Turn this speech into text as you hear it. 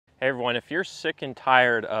Hey everyone, if you're sick and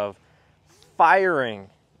tired of firing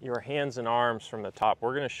your hands and arms from the top,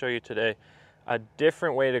 we're going to show you today a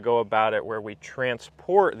different way to go about it where we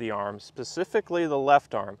transport the arm, specifically the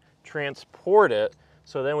left arm, transport it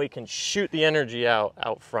so then we can shoot the energy out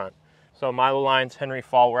front. So Milo and Henry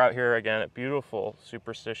Fall, we're out here again at beautiful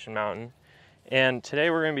Superstition Mountain. And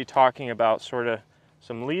today we're going to be talking about sort of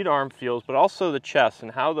some lead arm feels, but also the chest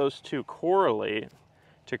and how those two correlate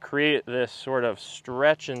to create this sort of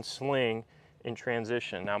stretch and sling in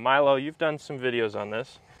transition. Now Milo, you've done some videos on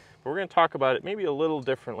this, but we're going to talk about it maybe a little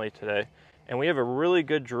differently today. And we have a really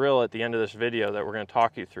good drill at the end of this video that we're going to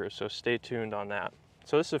talk you through, so stay tuned on that.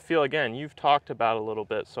 So this is a feel, again, you've talked about a little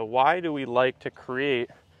bit. So why do we like to create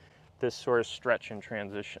this sort of stretch and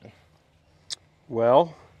transition?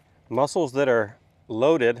 Well, muscles that are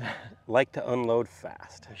loaded like to unload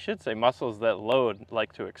fast. I should say muscles that load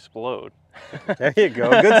like to explode. There you go,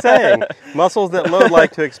 good saying. Muscles that load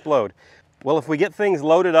like to explode. Well, if we get things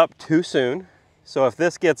loaded up too soon, so if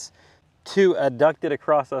this gets too adducted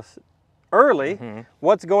across us early,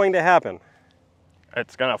 what's going to happen?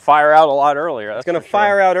 It's going to fire out a lot earlier. It's going to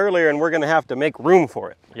fire out earlier, and we're going to have to make room for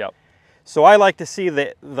it. Yep. So I like to see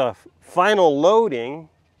the final loading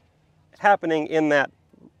happening in that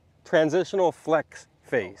transitional flex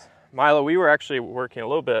phase. Milo, we were actually working a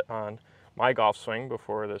little bit on my golf swing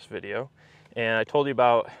before this video, and I told you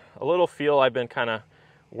about a little feel I've been kind of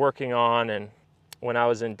working on. And when I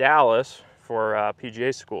was in Dallas for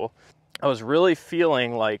PGA school, I was really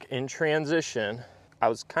feeling like in transition, I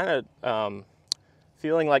was kind of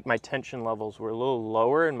feeling like my tension levels were a little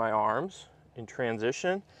lower in my arms in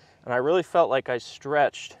transition, and I really felt like I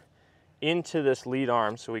stretched into this lead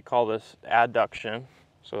arm, so we call this adduction,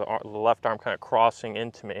 so the left arm kind of crossing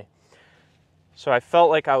into me. So I felt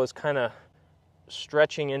like I was kind of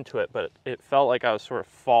stretching into it, but it felt like I was sort of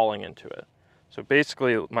falling into it. So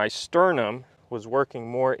basically my sternum was working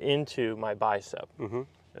more into my bicep,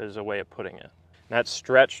 is a way of putting it. And that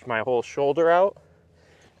stretched my whole shoulder out,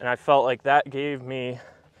 and I felt like that gave me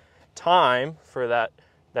time for that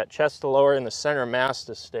chest to lower and the center mass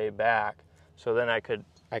to stay back, so then I could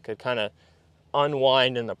kind of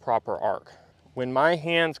unwind in the proper arc. When my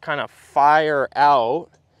hands kind of fire out,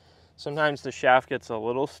 sometimes the shaft gets a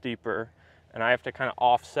little steeper, and I have to kind of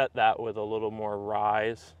offset that with a little more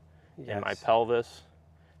rise in my pelvis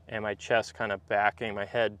and my chest kind of backing, my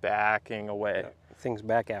head backing away. Yeah, things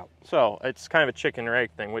back out. So it's kind of a chicken or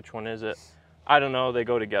egg thing. Which one is it? I don't know. They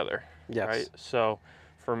go together. Yes. Right? So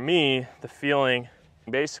for me, the feeling,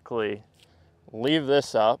 basically leave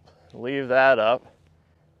this up, leave that up,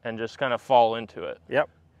 and just kind of fall into it. Yep.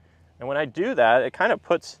 And when I do that, it kind of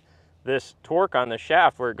puts this torque on the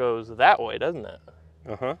shaft where it goes that way, doesn't it?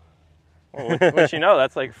 Uh-huh. Well, which, you know,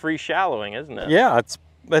 that's like free shallowing, isn't it? Yeah,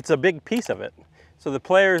 it's a big piece of it. So the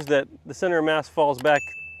players that the center of mass falls back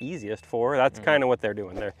easiest for, that's kind of what they're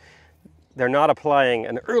doing. They're not applying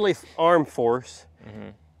an early arm force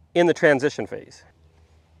in the transition phase.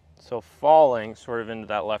 So falling sort of into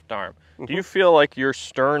that left arm. Do you feel like your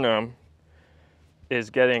sternum is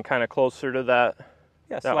getting kind of closer to that?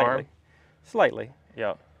 Yeah, that arm? Slightly.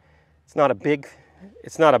 Yeah. It's not a big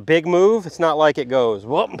move. It's not like it goes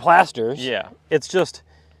whoop and plasters. Yeah. It's just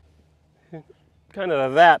kind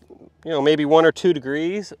of that, you know, maybe 1 or 2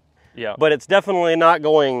 degrees. Yeah. But it's definitely not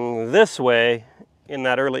going this way in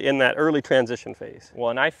that early transition phase. Well,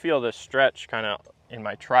 and I feel this stretch kind of in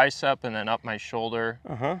my tricep and then up my shoulder.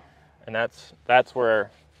 And that's where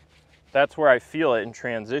I feel it in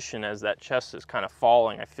transition as that chest is kind of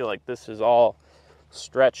falling. I feel like this is all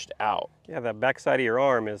stretched out. Yeah, that backside of your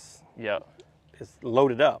arm is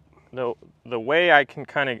loaded up. The way I can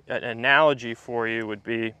kind of, an analogy for you would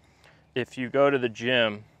be if you go to the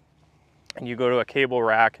gym and you go to a cable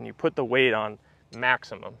rack and you put the weight on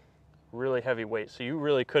maximum, really heavy weight, so you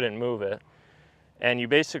really couldn't move it, and you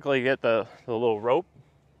basically get the little rope,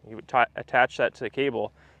 you would attach that to the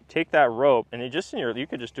cable, take that rope, and you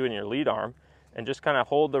could just do it in your lead arm and just kind of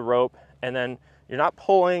hold the rope, and then you're not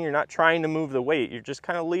pulling, you're not trying to move the weight, you're just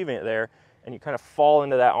kind of leaving it there, and you kind of fall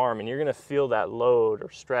into that arm, and you're going to feel that load or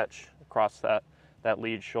stretch across that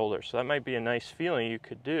lead shoulder. So that might be a nice feeling you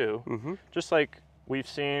could do, just like we've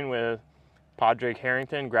seen with Padraig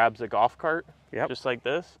Harrington grabs a golf cart, just like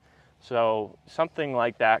this. So something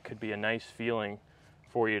like that could be a nice feeling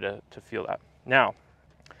for you to feel that. Now,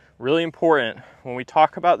 really important, when we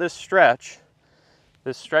talk about this stretch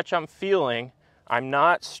I'm feeling, I'm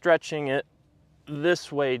not stretching it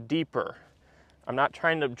this way deeper. I'm not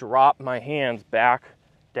trying to drop my hands back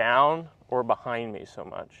down or behind me so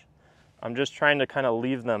much. I'm just trying to kind of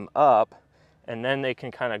leave them up, and then they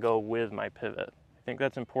can kind of go with my pivot. I think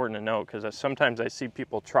that's important to note because sometimes I see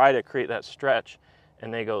people try to create that stretch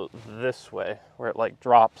and they go this way where it like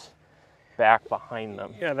drops back behind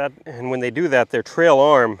them. Yeah, and when they do that, their trail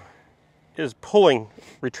arm is pulling,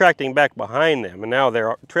 retracting back behind them, and now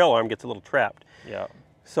their trail arm gets a little trapped. Yeah.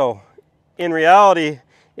 So in reality,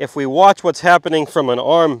 if we watch what's happening from an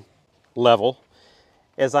arm level,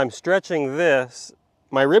 as I'm stretching this,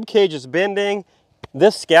 my rib cage is bending.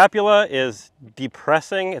 This scapula is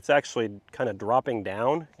depressing. It's actually kind of dropping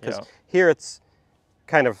down because here it's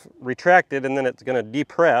kind of retracted and then it's going to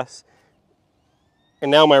depress. And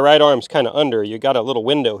now my right arm's kind of under. You got a little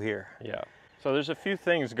window here. Yeah. So there's a few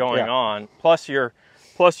things going on. Plus you're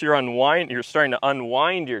starting to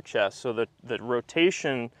unwind your chest. So the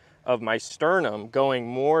rotation of my sternum going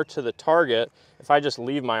more to the target, if I just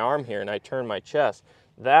leave my arm here and I turn my chest,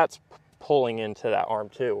 that's pulling into that arm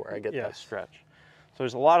too, where I get that stretch. So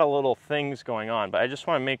there's a lot of little things going on, but I just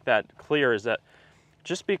want to make that clear is that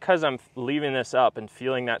just because I'm leaving this up and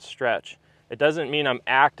feeling that stretch, it doesn't mean I'm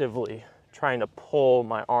actively trying to pull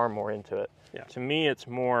my arm more into it. Yeah. To me, it's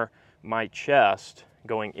more my chest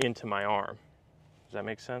going into my arm. Does that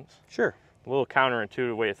make sense? Sure. A little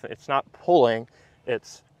counterintuitive way. It's not pulling,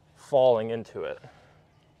 it's falling into it,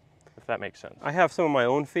 if that makes sense. I have some of my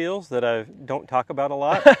own feels that I don't talk about a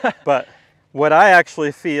lot, but what I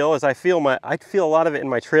actually feel is I feel a lot of it in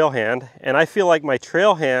my trail hand, and I feel like my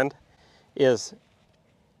trail hand is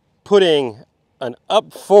putting an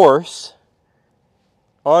up force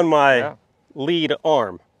on my lead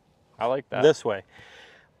arm. I like that. This way.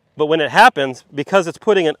 But when it happens, because it's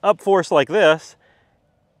putting an up force like this,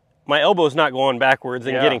 my elbow's not going backwards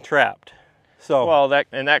and getting trapped. So well,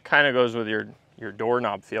 that kind of goes with your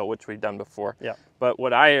doorknob feel, which we've done before. Yeah. But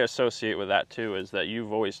what I associate with that too is that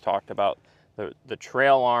you've always talked about the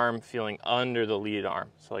trail arm feeling under the lead arm.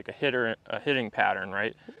 So like a hitting pattern,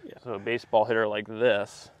 right? Yeah. So a baseball hitter like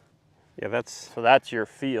this. Yeah, so that's your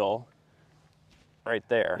feel right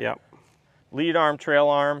there. Yeah. Lead arm, trail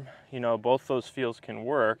arm, you know, both those feels can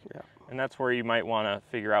work. Yeah. And that's where you might want to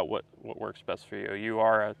figure out what works best for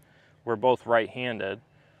you. We're both right-handed.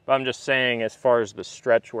 But I'm just saying, as far as the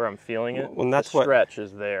stretch where I'm feeling it, the stretch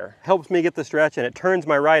is there. Helps me get the stretch, and it turns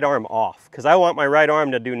my right arm off because I want my right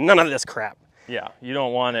arm to do none of this crap. Yeah, you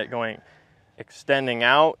don't want it extending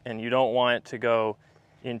out, and you don't want it to go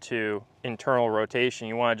into internal rotation.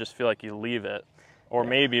 You want to just feel like you leave it, or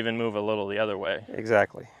maybe even move a little the other way.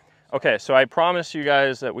 Exactly. Okay, so I promised you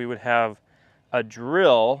guys that we would have a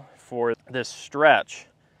drill for this stretch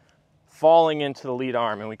falling into the lead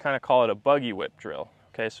arm, and we kind of call it a buggy whip drill.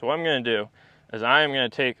 Okay, so what I'm going to do is I'm going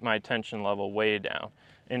to take my tension level way down.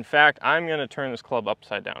 In fact, I'm going to turn this club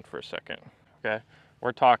upside down for a second. Okay,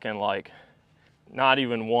 we're talking like not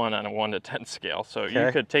even 1 on a 1 to 10 scale. So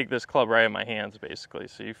you could take this club right in my hands basically.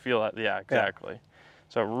 So you feel that, yeah, exactly. Yeah.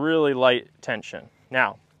 So really light tension.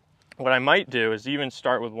 Now, what I might do is even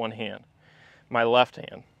start with one hand, my left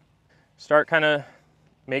hand. Start kind of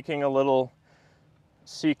making a little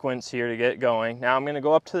sequence here to get going. Now I'm going to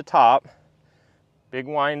go up to the top. Big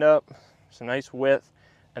wind up, it's a nice width,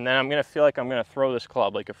 and then I'm going to feel like I'm going to throw this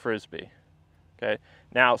club like a frisbee. Okay.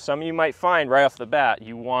 Now, some of you might find right off the bat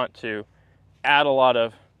you want to add a lot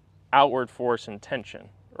of outward force and tension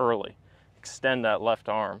early. Extend that left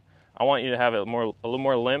arm. I want you to have it a little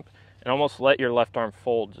more limp and almost let your left arm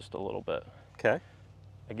fold just a little bit. Okay.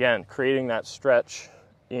 Again, creating that stretch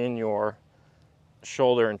in your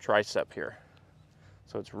shoulder and tricep here.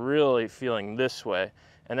 So it's really feeling this way.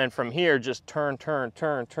 And then from here, just turn, turn,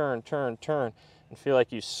 turn, turn, turn, turn, and feel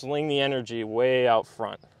like you sling the energy way out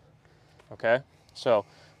front. Okay? So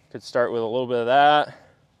you could start with a little bit of that.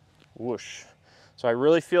 Whoosh. So I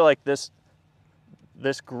really feel like this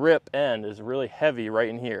grip end is really heavy right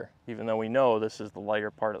in here, even though we know this is the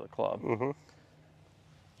lighter part of the club. Mm-hmm.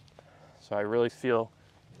 So I really feel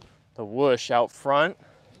the whoosh out front.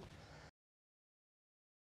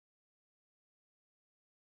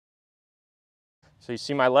 So you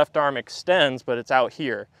see my left arm extends, but it's out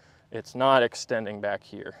here. It's not extending back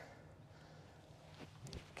here.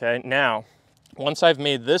 Okay, now, once I've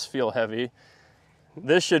made this feel heavy,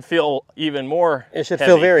 this should feel even more It should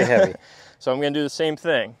heavy. feel very heavy. So I'm going to do the same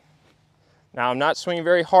thing. Now I'm not swinging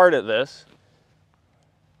very hard at this.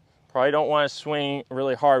 Probably don't want to swing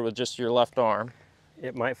really hard with just your left arm.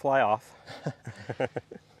 It might fly off.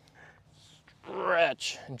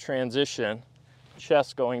 Stretch and transition.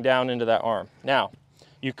 Chest going down into that arm. Now,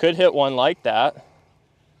 you could hit one like that.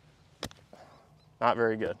 Not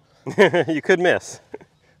very good. You could miss.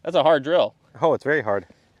 That's a hard drill. Oh, it's very hard.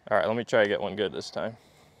 All right, let me try to get one good this time.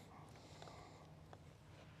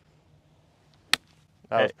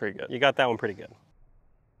 That was pretty good. You got that one pretty good.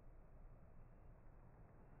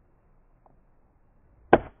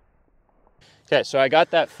 Okay, so I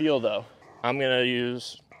got that feel though. I'm gonna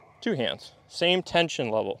use 2 hands, same tension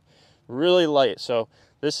level, really light. So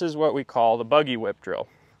this is what we call the buggy whip drill.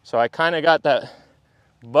 So I kind of got that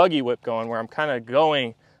buggy whip going where I'm kind of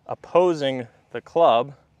going opposing the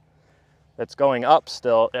club that's going up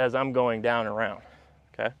still as I'm going down and around,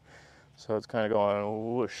 okay? So it's kind of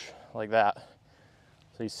going whoosh like that.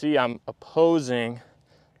 So you see I'm opposing,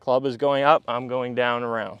 club is going up, I'm going down and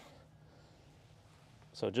around.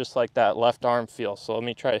 So just like that left arm feel. So let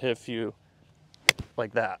me try to hit a few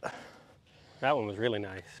like that. That one was really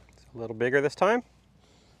nice. It's a little bigger this time.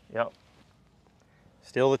 Yep.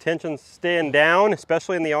 Still the tension's staying down,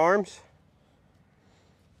 especially in the arms.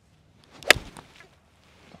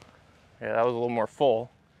 Yeah, that was a little more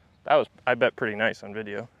full. That was, I bet, pretty nice on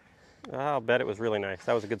video. I'll bet it was really nice.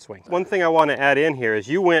 That was a good swing. One thing I want to add in here is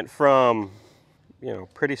you went from, you know,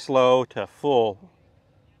 pretty slow to full.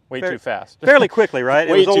 Way too fast. Fairly quickly, right?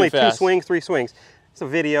 It Way was only too fast. 2 swings, 3 swings. It's a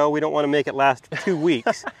video. We don't want to make it last 2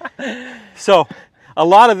 weeks. So a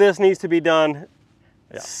lot of this needs to be done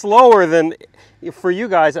slower than, for you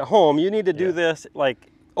guys at home, you need to do this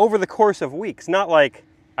like over the course of weeks, not like...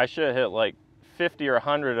 I should have hit like 50 or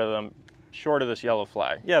 100 of them short of this yellow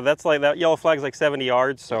flag. Yeah, that's like, that yellow flag's like 70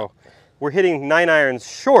 yards, so we're hitting 9-irons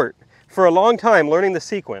short for a long time learning the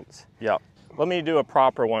sequence. Yeah. Let me do a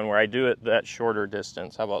proper one where I do it that shorter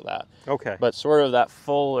distance. How about that? Okay. But sort of that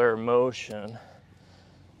fuller motion.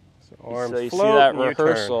 So arms so you float, see that and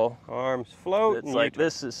rehearsal. Arms float. It's like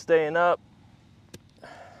this is staying up.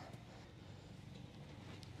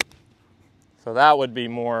 So that would be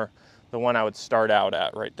more the one I would start out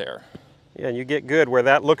at right there. Yeah, you get good where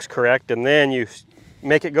that looks correct, and then you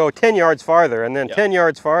make it go 10 yards farther, and then 10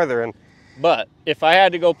 yards farther. And But if I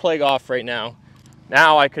had to go play golf right now,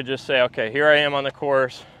 I could just say, okay, here I am on the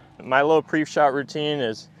course. My little pre-shot routine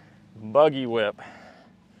is buggy whip,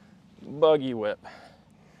 buggy whip.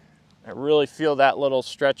 I really feel that little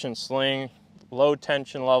stretch and sling, low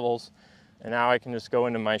tension levels, and now I can just go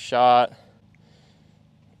into my shot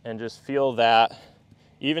and just feel that,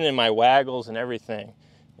 even in my waggles and everything,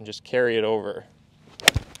 and just carry it over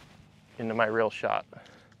into my real shot.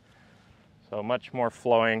 So much more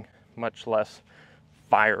flowing, much less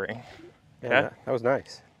firing. Okay? yeah, that was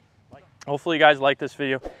nice. Hopefully you guys like this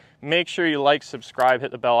video. Make sure you like, subscribe, hit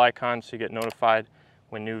the bell icon so you get notified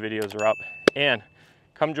when new videos are up. And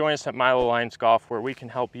come join us at Milo Lines Golf where we can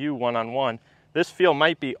help you one-on-one. This feel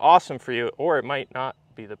might be awesome for you, or it might not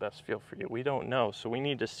be the best feel for you. We don't know. So we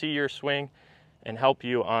need to see your swing and help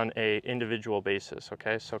you on an individual basis,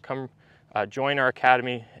 okay? So come join our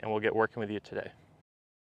academy and we'll get working with you today.